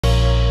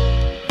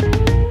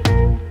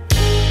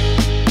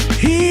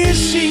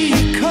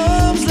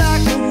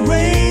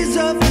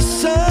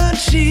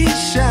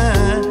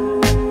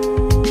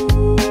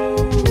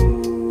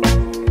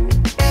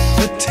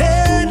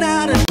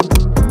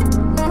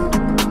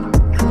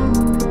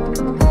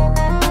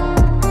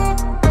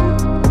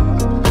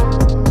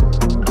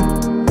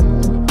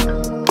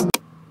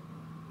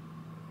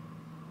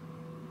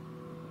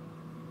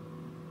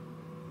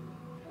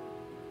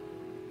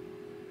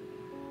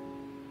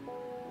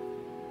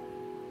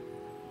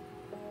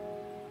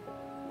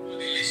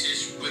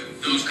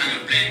those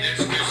kind of blenders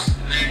because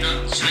they're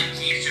not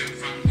chunky. So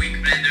from weak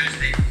blenders,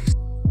 they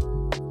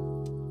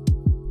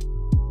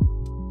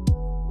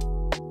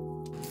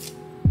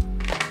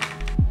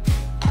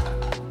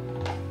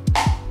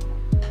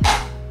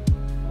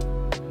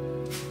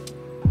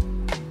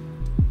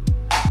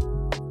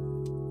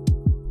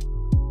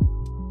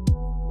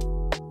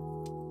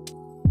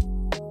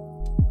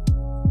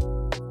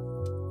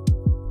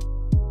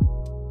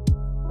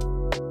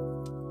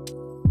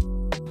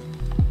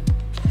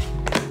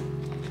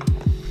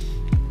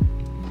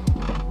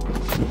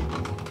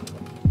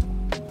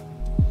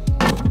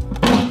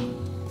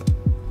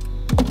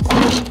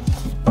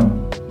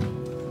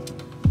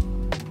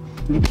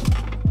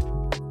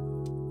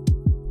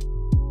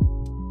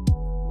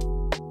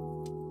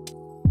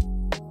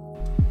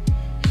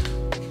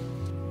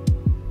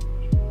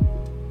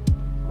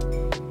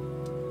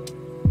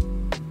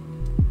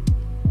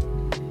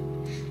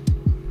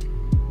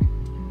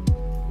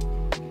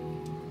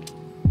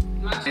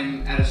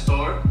I'm at a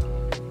store,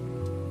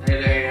 at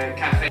a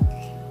cafe.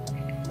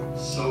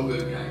 So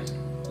good, guys.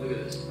 Look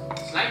at this.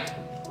 It's like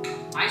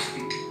ice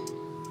cream.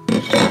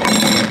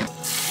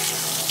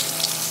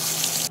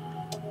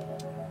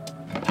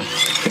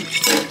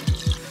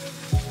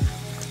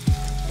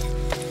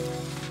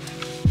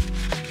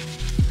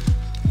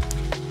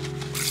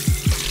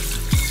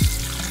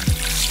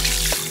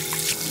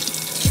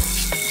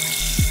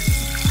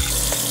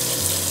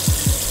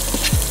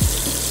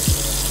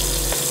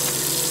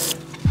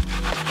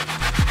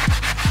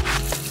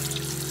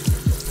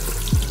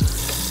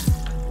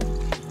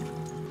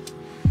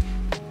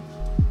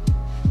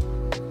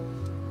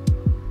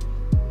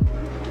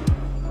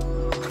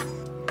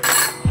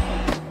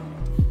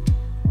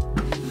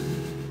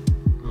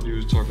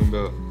 Talking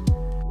about.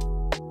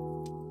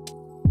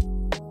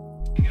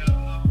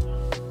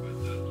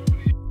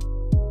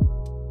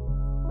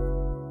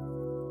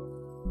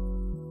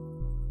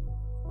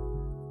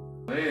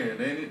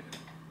 Man, ain't it?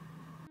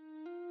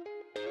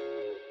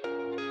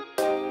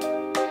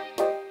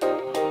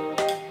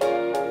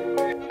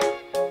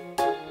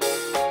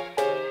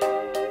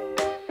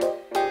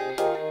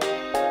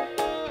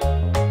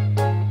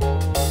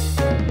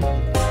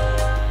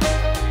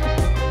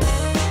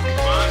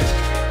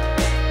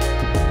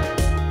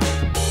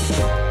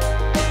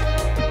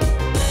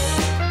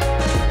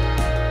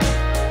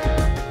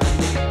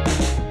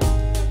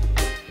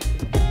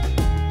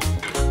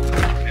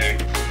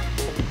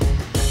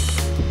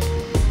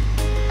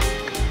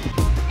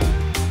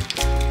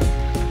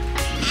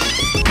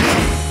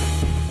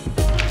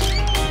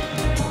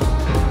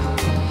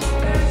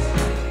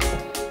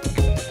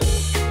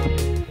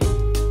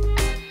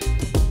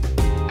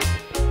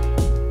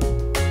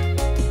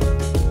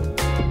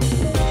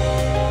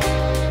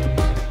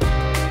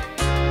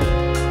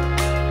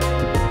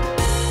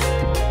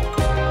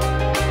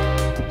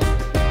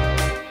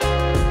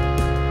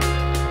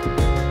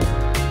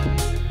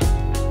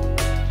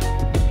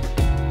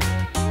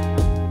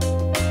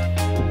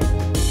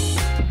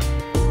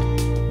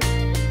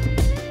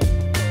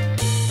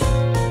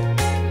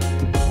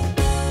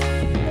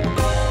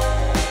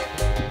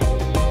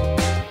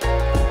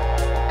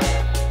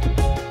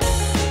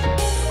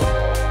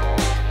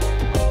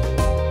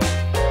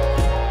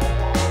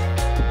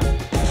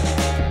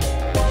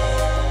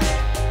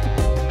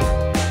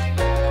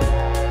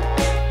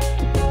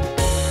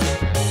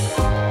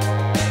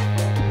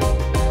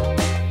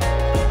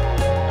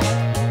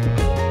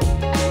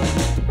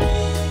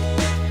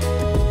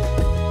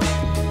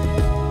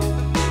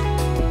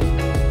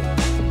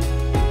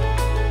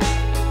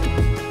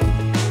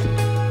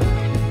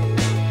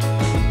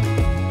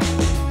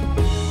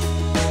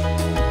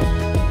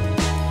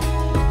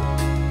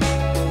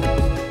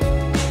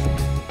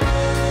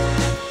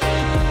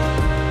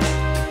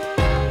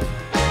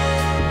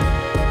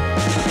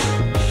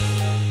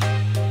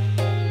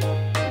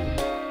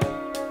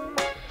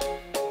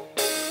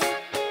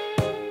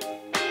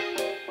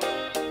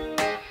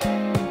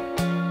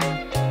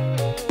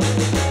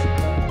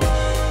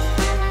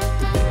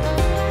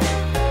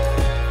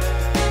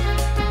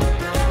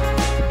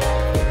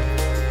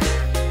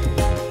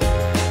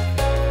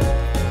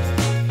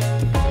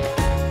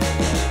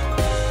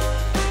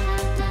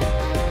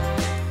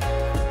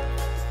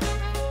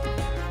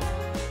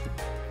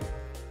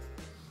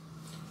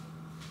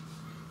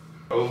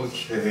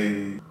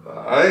 Okay.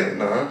 Alright,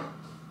 nah.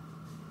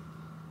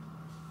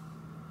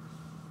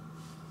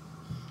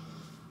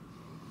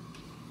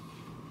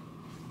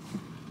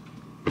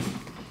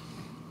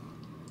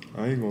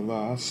 I ain't gonna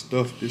lie, I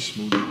stuffed this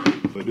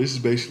smoothie. But this is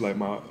basically like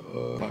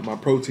my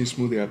protein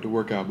smoothie after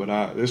workout.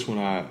 But this one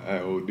I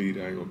OD'd,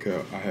 I ain't gonna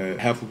care. I had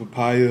half a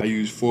papaya, I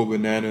used 4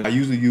 bananas. I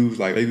usually use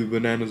like baby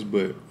bananas,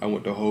 but I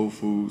went to Whole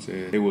Foods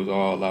and it was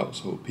all out.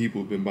 So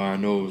people been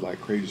buying those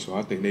like crazy. So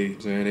I think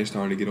they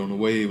starting to get on the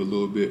wave a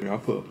little bit.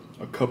 I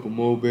a couple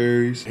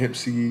mulberries, hemp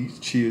seeds,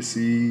 chia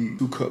seeds,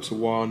 2 cups of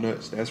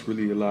walnuts. That's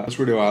really a lot. That's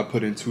really all I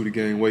put into to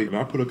gain weight. And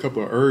I put a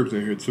couple of herbs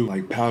in here too,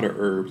 like powdered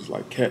herbs,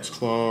 like cat's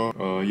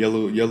claw,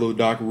 yellow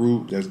dock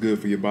root. That's good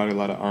for your body, a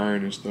lot of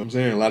iron and stuff. I'm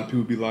saying a lot of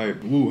people be like,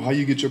 "Woo, how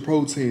you get your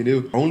protein?"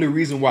 The only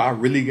reason why I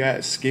really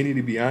got skinny,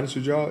 to be honest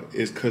with y'all,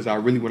 is because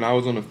when I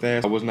was on the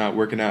fast, I was not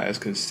working out as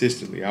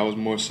consistently. I was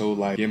more so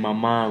like getting my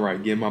mind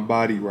right, getting my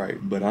body right.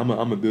 But I'm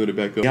gonna build it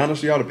back up. To be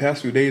honest with y'all, the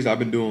past few days I've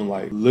been doing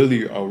like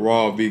literally a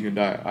raw vegan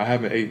diet. I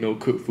haven't ate no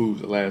cooked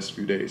foods the last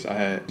few days. I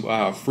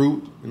have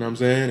fruit, you know what I'm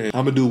saying? And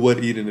I'm gonna do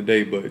what eat in a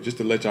day, but just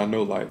to let y'all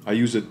know, like I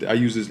use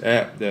this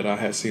app that I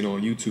had seen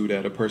on YouTube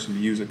that a person be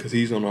using, because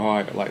he's on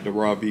the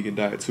raw vegan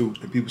diet too.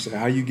 And people say,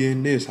 "How you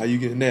getting this? How you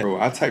getting that?"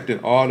 Bro, I typed in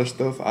all the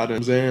stuff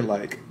saying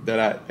that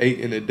I ate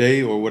in a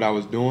day or what I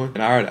was doing,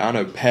 and I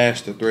done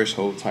passed the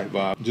threshold type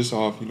vibe. Just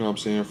off, you know what I'm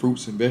saying,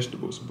 fruits and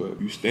vegetables. But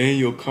if you stay in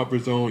your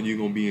comfort zone, you're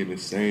gonna be in the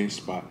same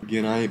spot.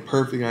 Again, I ain't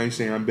perfect. I ain't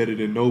saying I'm better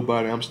than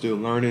nobody. I'm still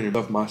learning and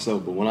stuff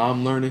myself. But when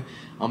I'm learning,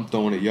 I'm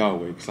throwing it y'all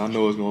way, because I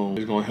know it's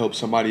gonna help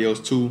somebody else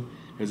too,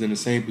 that's in the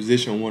same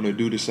position, want to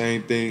do the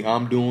same thing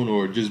I'm doing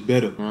or just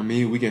better. You know what I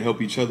mean? We can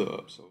help each other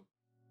up. So.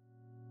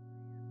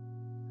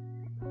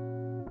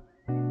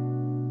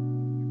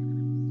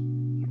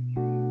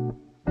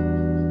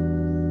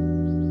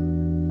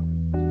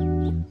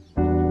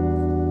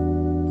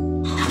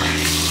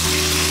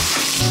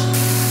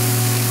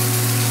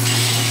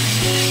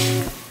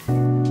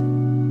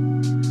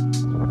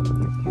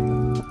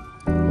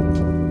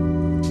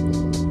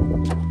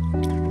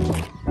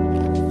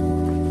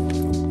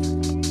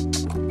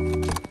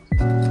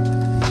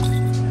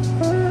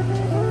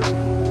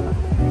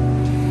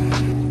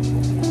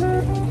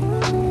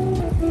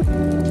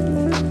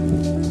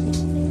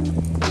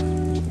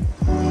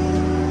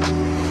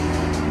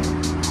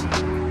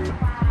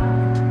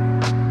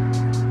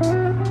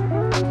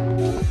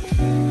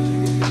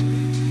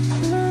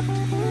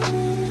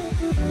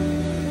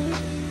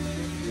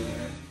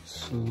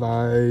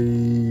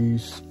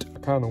 Sliced. I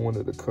kind of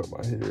wanted to cut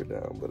my hair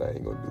down, but I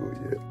ain't gonna do it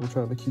yet. I'm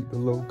trying to keep the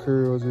low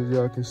curls, as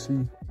y'all can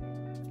see.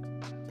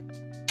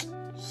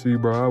 See,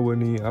 bro, I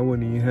wouldn't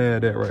even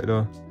have that right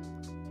there.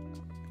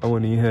 I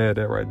wouldn't even have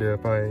that right there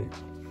if I ain't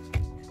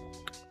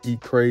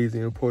eat crazy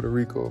in Puerto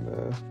Rico,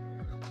 man.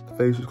 The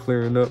face was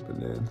clearing up,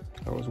 and then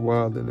I was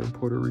wilding in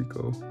Puerto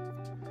Rico.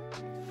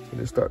 And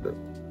it started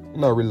to,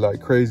 not really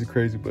like crazy,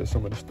 but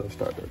some of the stuff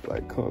started to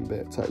like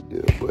combat type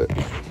deal, but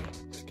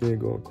skin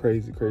going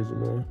crazy,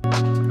 man.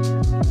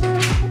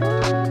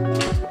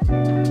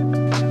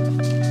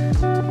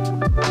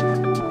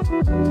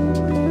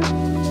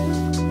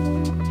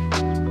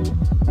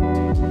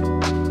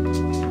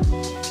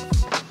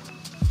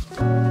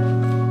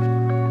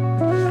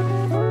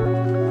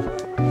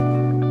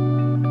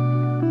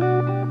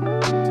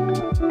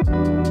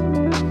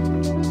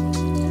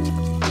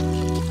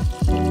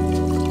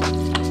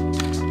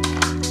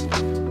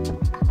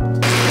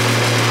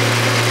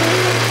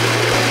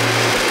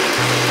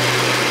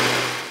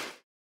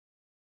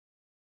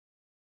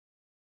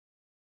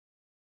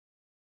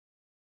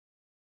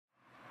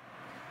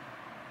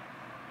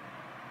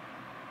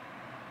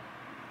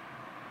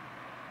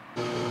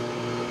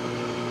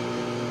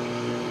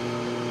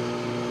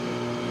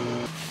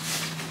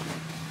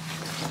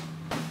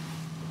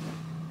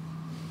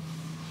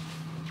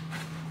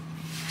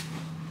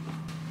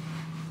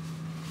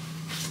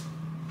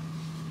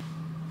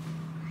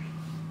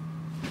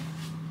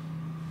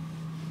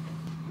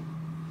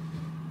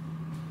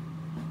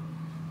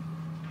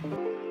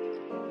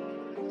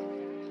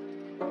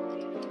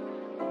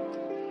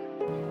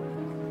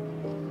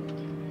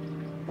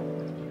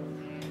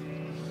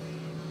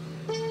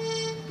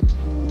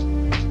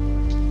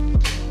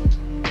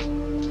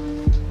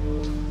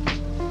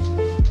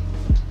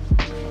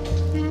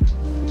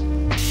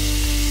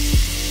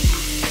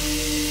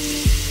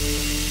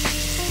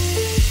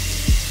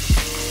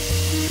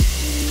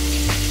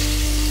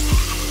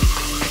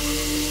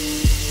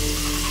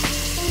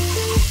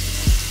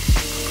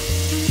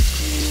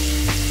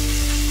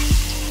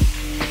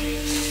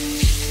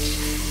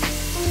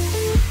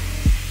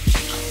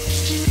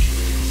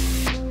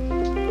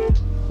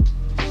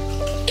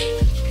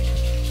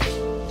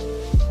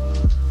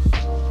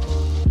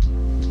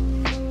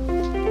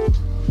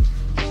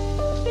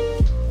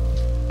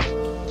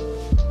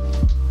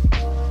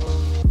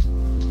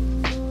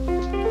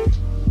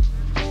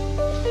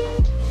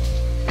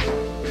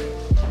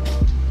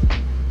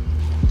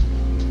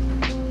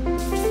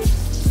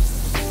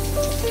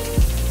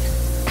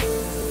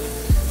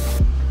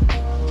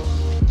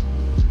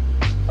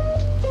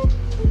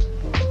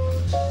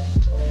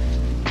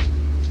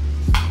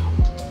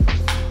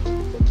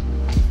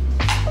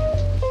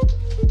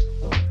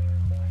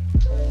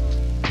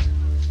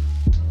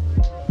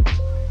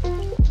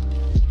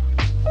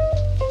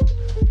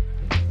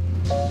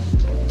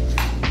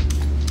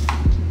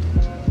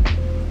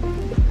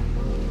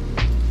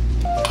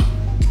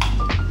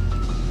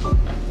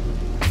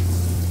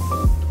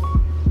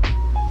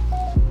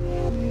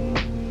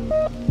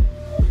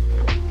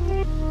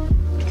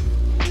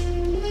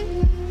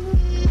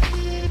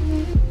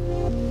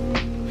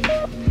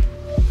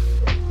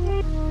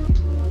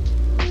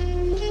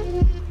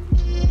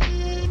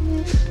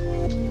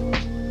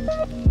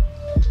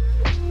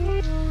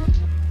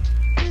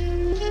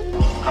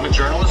 I'm a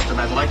journalist,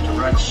 and I'd like to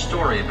write a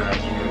story about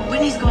you.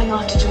 Whitney's going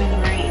off to join the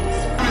Marines.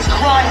 Let's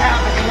cry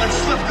havoc and let's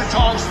slip the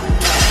tongues.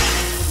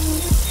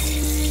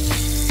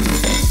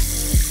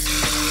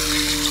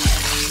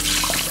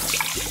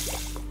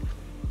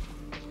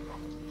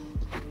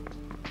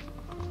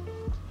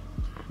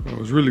 I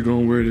was really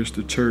gonna wear this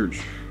to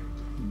church,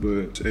 but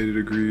it's 80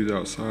 degrees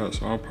outside,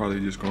 so I'm probably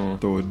just gonna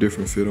throw a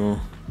different fit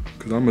on.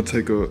 Cause I'm gonna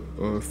take a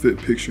fit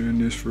picture in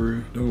this for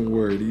real. Don't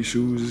worry, these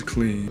shoes is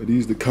clean.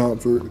 These the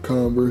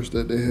Converse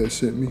that they had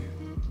sent me.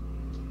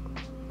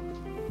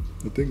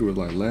 I think it was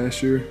like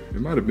last year. It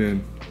might have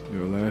been,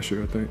 last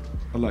year I think.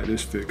 I like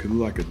this fit cause it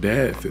look like a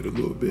dad fit a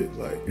little bit.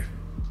 Like,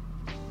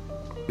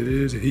 it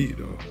is heat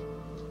though.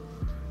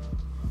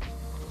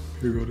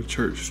 Here go the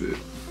church fit.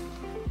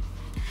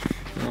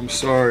 I'm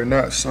sorry,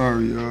 not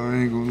sorry, y'all. I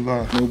ain't gonna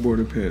lie. No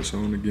boarding pants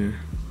on again.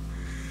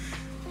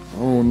 I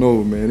don't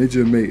know, man. It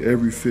just make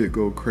every fit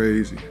go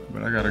crazy.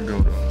 But I gotta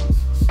go though.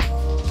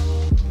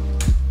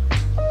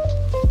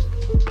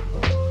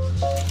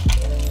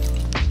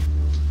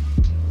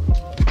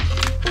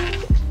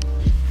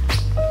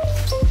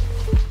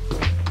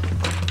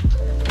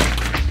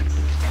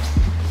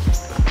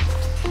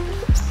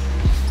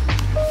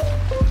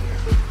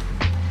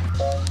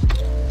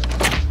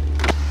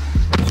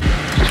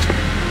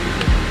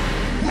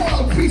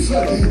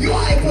 You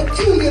are a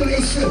peculiar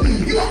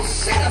nation. You are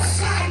set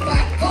aside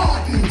by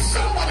God.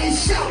 Somebody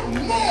shout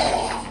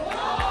more.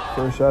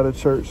 Fresh out of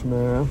church,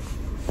 man.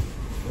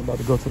 I'm about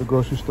to go to the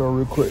grocery store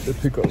real quick to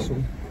pick up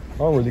some. I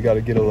don't really got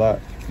to get a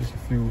lot. Just a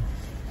few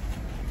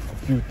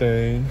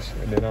things,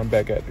 and then I'm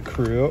back at the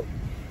crib.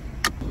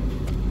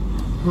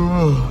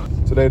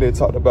 Today they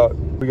talked about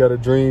we got to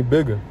dream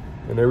bigger,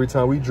 and every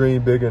time we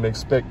dream bigger and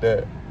expect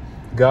that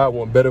God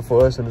want better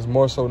for us, and it's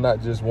more so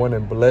not just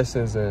wanting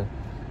blessings and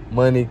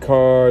money,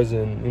 cars,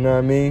 and you know what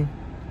I mean?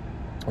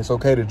 It's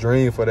okay to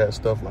dream for that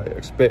stuff, like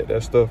expect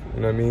that stuff,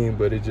 you know what I mean?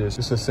 But it's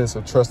a sense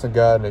of trusting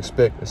God and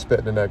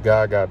expecting that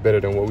God got better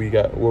than what we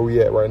got, where we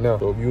at right now.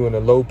 So if you in a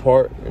low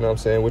part, you know what I'm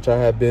saying, which I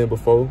have been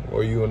before,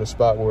 or you in a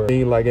spot where it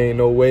seem like ain't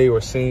no way, or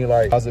seem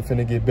like how's it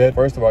finna get better?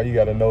 First of all, you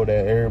gotta know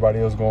that everybody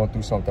else going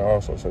through something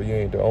also, so you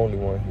ain't the only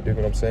one, you dig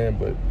what I'm saying?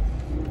 But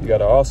you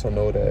gotta also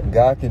know that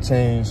God can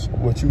change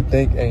what you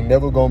think ain't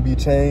never gonna be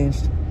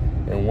changed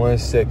in 1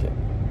 second.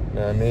 You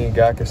know what I mean?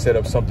 God can set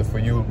up something for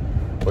you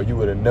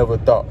would have never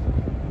thought.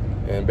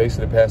 And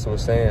basically the pastor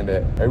was saying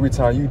that every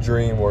time you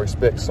dream or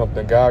expect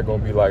something, God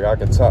gonna be like, I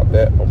can top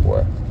that, my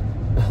boy.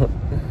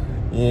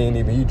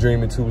 You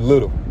dreaming too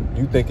little.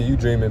 You thinking you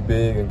dreaming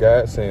big, and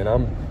God saying,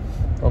 I'm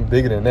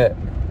bigger than that.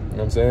 You know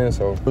what I'm saying?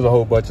 So there's a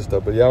whole bunch of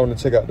stuff. But y'all wanna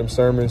check out them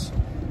sermons.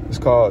 It's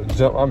called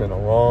Jump. I'm in the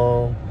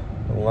wrong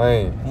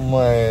lane.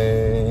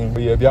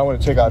 But yeah, if y'all wanna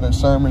check out them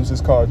sermons, it's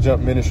called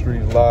Jump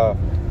Ministries Live.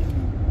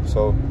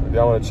 So if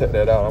y'all want to check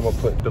that out, I'm gonna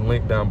put the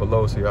link down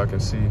below so y'all can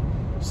see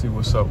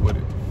what's up with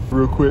it.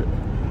 Real quick,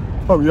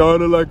 I'm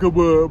yawning like a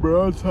bug,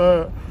 bro. I'm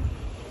tired.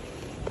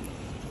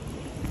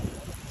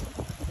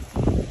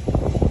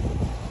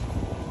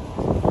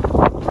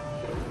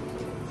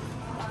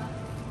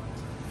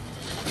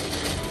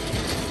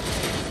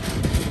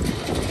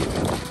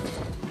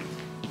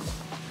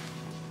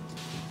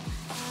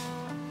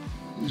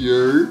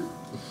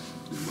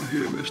 My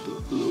hair messed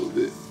up a little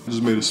bit.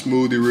 Just made a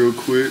smoothie real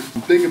quick.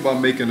 I'm thinking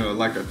about making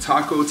like a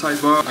taco type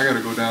vibe. I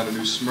gotta go down to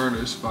New Smyrna.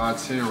 It's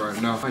 5:10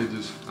 right now.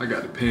 I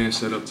got the pan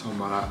set up talking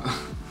about I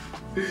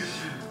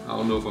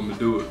don't know if I'm gonna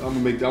do it.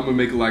 I'm gonna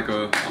make like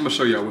I'm gonna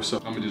show y'all what's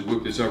up. I'm gonna just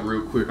whip this up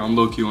real quick. I'm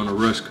low-key on a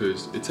rush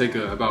because it take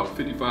about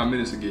 55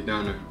 minutes to get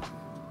down there.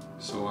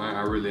 So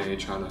I really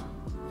ain't trying to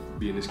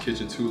be in this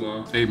kitchen too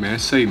long. Hey man,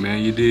 say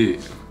man, you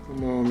did.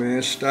 Come on,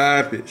 man,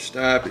 stop it.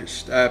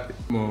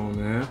 Come on,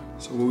 man.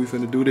 So what we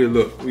finna do there,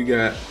 look, we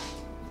got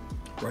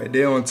right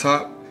there on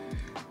top,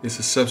 it's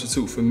a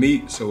substitute for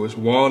meat. So it's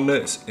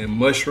walnuts and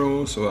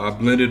mushrooms. So I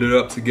blended it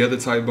up together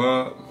type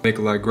vibe. Make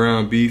it like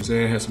ground beef,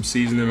 and have some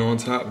seasoning on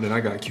top. And then I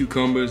got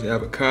cucumbers,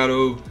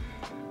 avocado,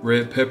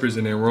 red peppers,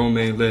 and then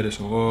romaine lettuce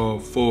on all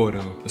 4 of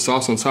them. The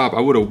sauce on top, I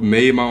would've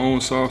made my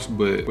own sauce,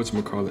 but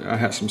whatchamacallit, I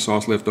had some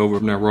sauce left over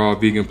from that raw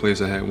vegan place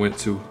I had went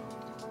to.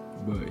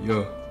 But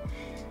yo.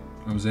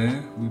 You know what I'm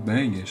saying? We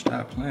banging,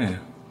 stop playing.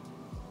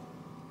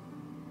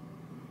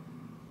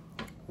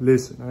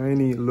 Listen, I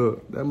ain't even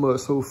look. That mud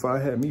so far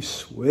had me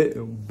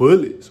sweating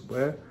bullets,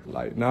 boy.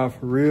 Like, nah,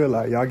 for real.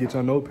 Like, y'all get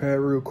your notepad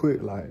real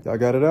quick. Like, y'all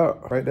got it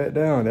out. Write that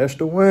down. That's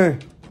the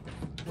one.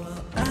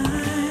 Well,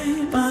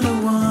 I'm on a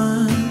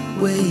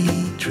one-way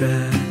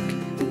track.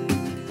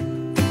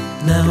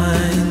 Now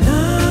I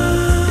know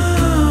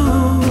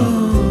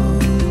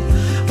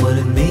what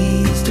it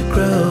means to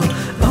grow.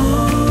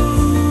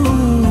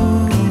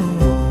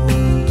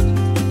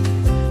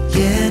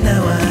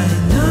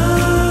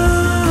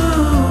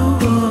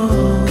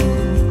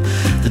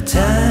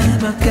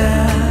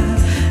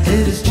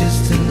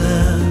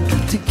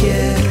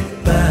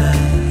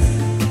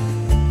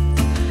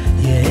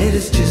 It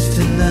is just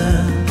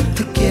enough